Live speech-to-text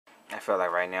feel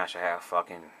like right now I should have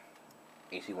fucking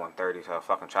EC-130, so a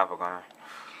fucking chopper gunner.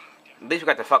 At least we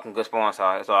got the fucking good spawn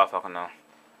side. That's all I fucking know.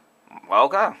 Well,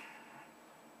 okay.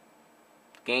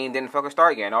 Game didn't fucking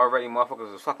start yet. Already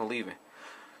motherfuckers is fucking leaving.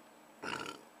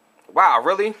 Wow,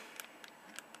 really?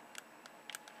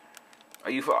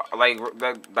 Are you like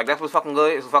that's what's fucking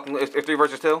good? It's fucking it's 3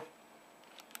 versus 2?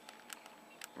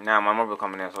 Nah, my mother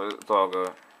coming in, so it's all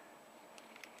good.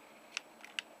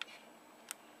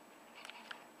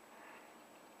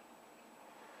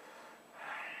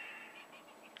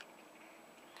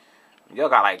 Y'all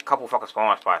got like a couple fucking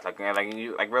spawn spots, like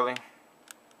you like really?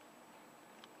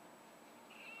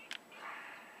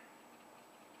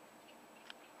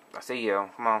 I see you.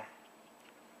 Come on.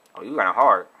 Oh, you got it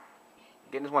hard.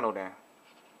 Get in this window then.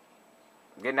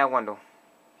 Get in that window.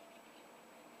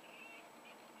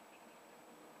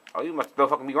 Oh, you must still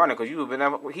fucking be running because you've been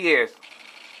there. He is.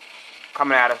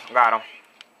 Coming at us. Got him.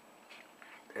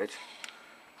 Bitch.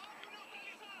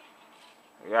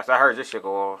 Yes, I heard this shit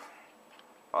go off.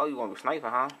 Oh, you gonna be sniping,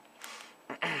 huh?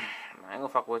 I ain't gonna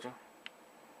fuck with you.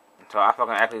 Until I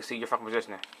fucking actually see your fucking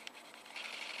positioning.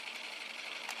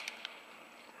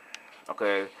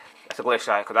 Okay, that's a glitch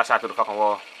shot, because I shot through the fucking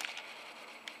wall.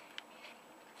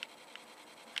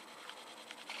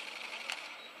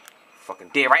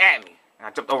 Fucking dead right at me. And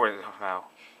I jumped over it now.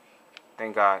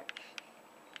 Thank God.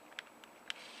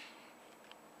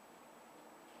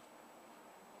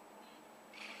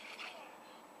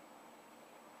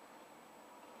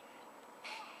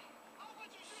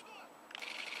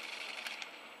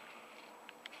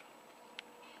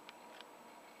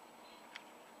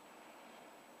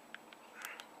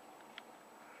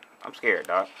 I'm scared,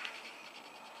 dog.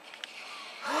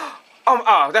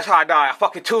 Oh, that's how I died. I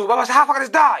fucking tube. I was how the fuck I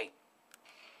just died?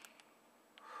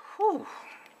 Whew.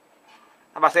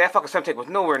 I'm about to say that fucking Semtech was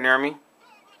nowhere near me.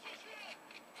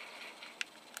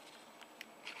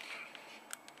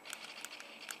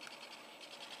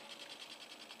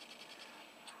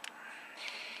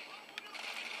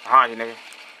 Behind you, nigga.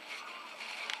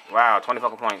 Wow, 20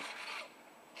 fucking points.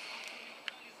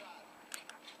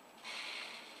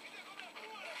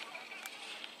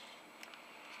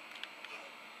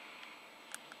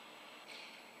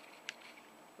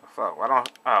 Fuck, why don't...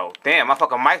 Oh, damn, my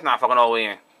fucking mic's not fucking all the way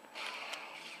in.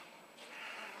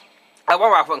 I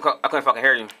wonder why I couldn't fucking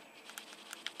hear you.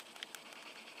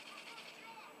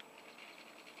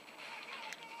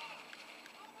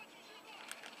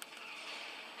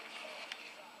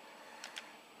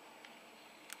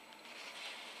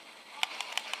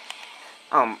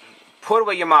 Put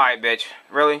away your mic, bitch.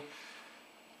 Really?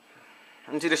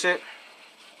 Let me see this shit.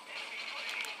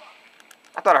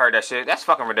 I thought I heard that shit. That's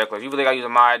fucking ridiculous. You really gotta use a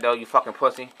mod though, you fucking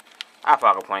pussy. I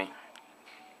fucking point.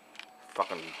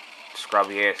 Fucking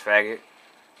scrubby ass faggot.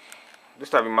 This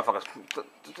started be motherfuckers.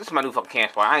 This is my new fucking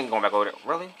camp spot. I ain't going back over there.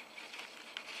 Really?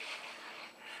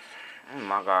 Oh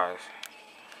my gosh.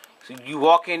 So you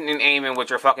walking and aiming with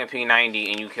your fucking P90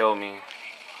 and you kill me.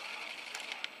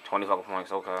 20 fucking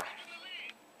points, okay.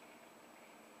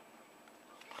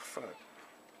 Fuck.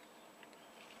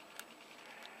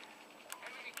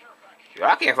 Yo,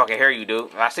 I can't fucking hear you,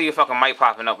 dude. I see your fucking mic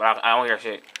popping up, but I don't hear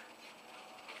shit.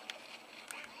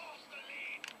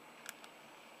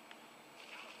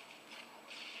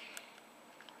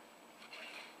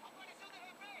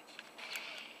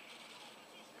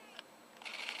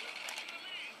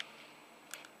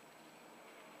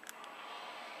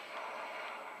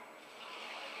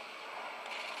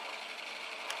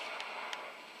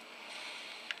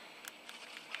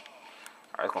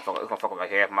 Alright, it's gonna fuck up like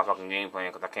half my fucking game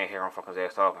plan because I can't hear him fucking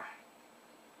ass talking.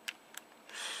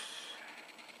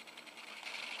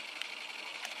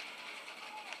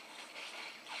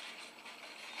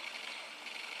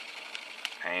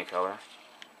 Painkiller.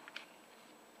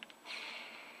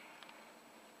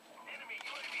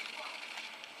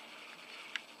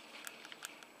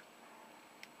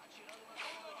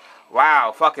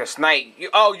 Wow, fucking snipe.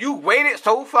 You waited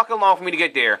so fucking long for me to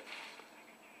get there.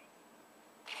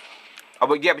 Oh,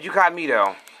 but yeah, but you got me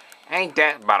though. Ain't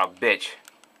that about a bitch?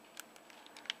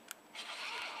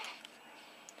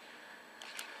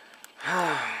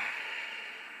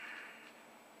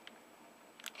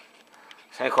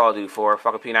 This ain't Call of Duty 4.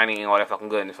 Fucking P90 ain't all that fucking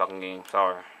good in this fucking game.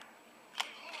 Sorry.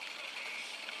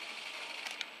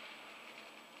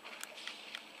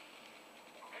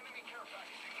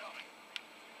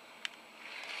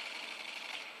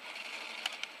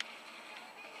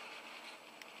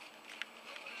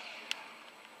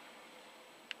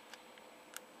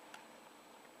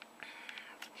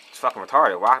 It's fucking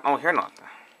retarded. Why? I don't hear nothing.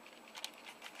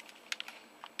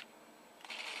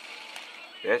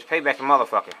 Bitch, pay back the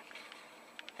motherfucker.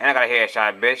 And I got a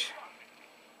headshot, bitch.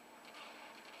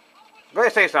 Go ahead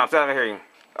and say something so I can hear you.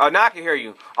 Now I can hear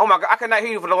you. Oh my god, I could not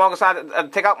hear you for the longest time.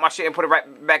 Take out my shit and put it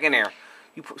right back in there.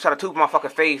 You try to tube my fucking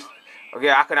face. Oh,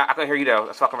 yeah, I couldn't hear you though.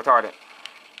 That's fucking retarded.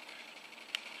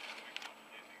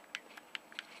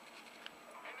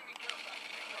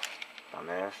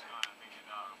 Dumbass.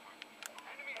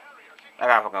 I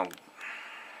gotta fucking.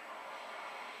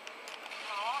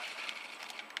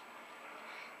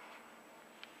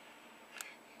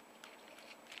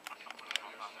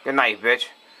 Good night, bitch.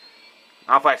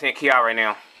 I don't feel like saying Kia right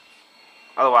now.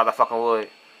 Otherwise, I fucking would.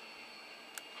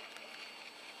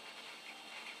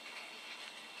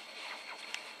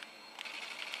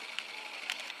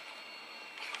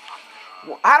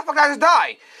 How the fuck did I just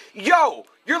die? Yo,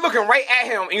 you're looking right at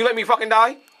him and you let me fucking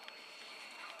die?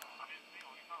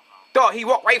 Dog, he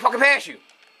walked right fucking past you.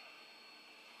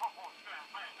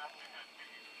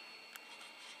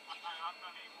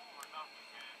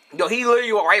 Yo, he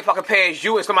literally walked right fucking past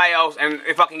you and somebody else, and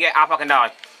if fucking get, I fucking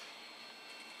die.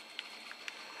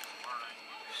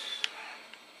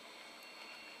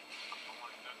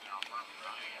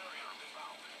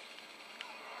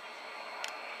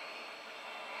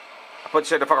 I put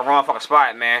shit in the fucking wrong fucking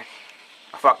spot, man.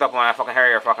 I fucked up on that fucking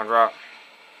Harrier fucking drop.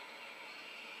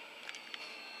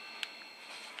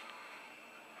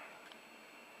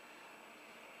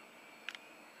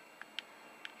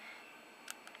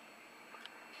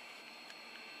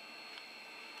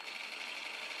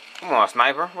 Come on,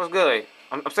 sniper. What's good?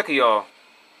 I'm sick of y'all.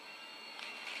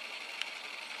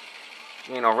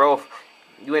 You ain't no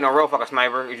real fucking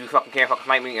sniper. If you fucking can't fucking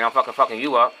snipe me and I'm fucking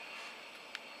you up.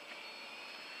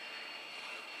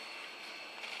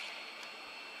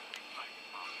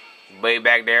 Way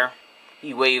back there.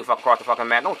 He way fucking across the fucking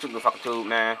map. Don't shoot the fucking tube,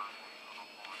 man.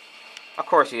 Of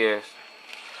course he is.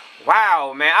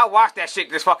 Wow, man. I watched that shit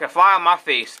just fucking fly in my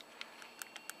face.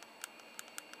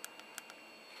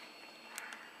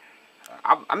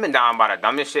 I've been dying by the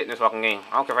dumbest shit in this fucking game.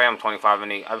 I don't care if I am 25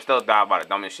 and 8. I've still died by the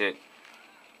dumbest shit.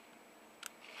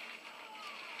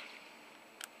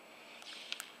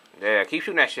 Yeah, keep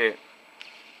shooting that shit.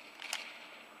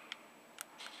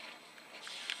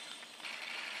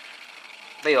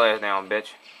 Lay your ass down, bitch.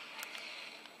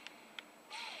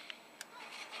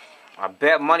 I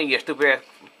bet money, you stupid ass.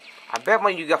 I bet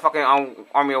money you got fucking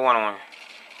Army of 1 on.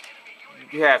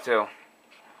 You have to.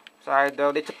 Sorry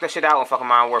though, they took that shit out on fucking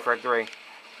Modern Warfare 3.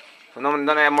 So none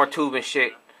of that more tube and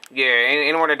shit. Yeah,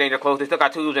 ain't more of that danger close. They still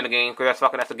got tubes in the game, cause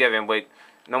that's a given, but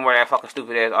no more of that fucking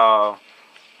stupid ass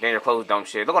danger close dumb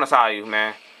shit. Look on the side of you,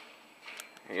 man.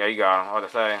 Yeah, you got him. What to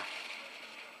say?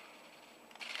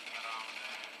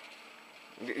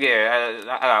 Yeah,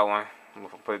 I got one. I'm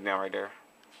gonna put it down right there.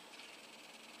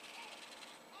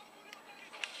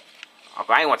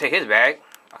 Okay, I ain't want to take his bag.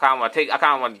 I kind of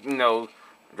want to, you know,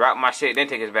 drop my shit, then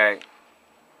take his bag.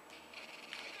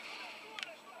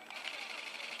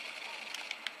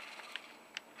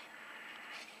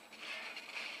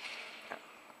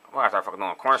 Why I start fucking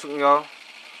doing corner shooting, y'all?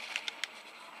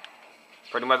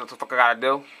 Pretty much what the fuck I gotta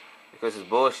do. Because it's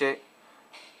bullshit.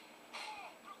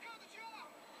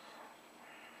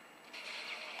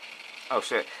 Oh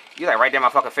shit. You like right there in my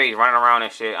fucking face, running around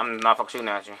and shit. I'm not fucking shooting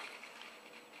at you.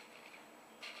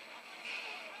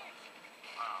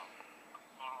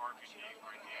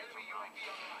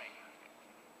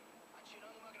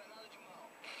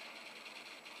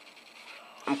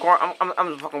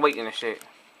 I'm fucking waiting and shit.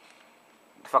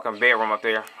 The fucking bedroom up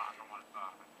there.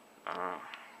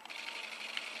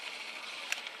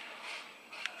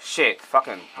 Shit,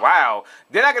 fucking wow.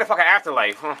 Then I get a fucking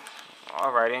afterlife. Huh.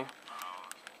 Alrighty.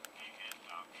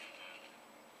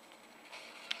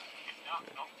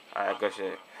 Alright, good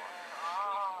shit.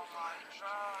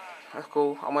 That's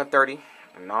cool. I went 30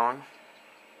 and 9.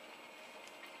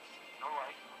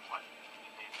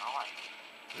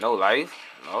 No life?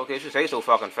 Okay, you say so,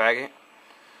 fucking faggot.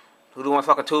 Who the one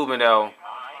fucking tubing though?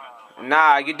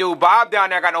 Nah, you do. Bob down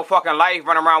there got no fucking life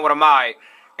running around with a mod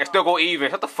and still go even.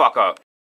 Shut the fuck up.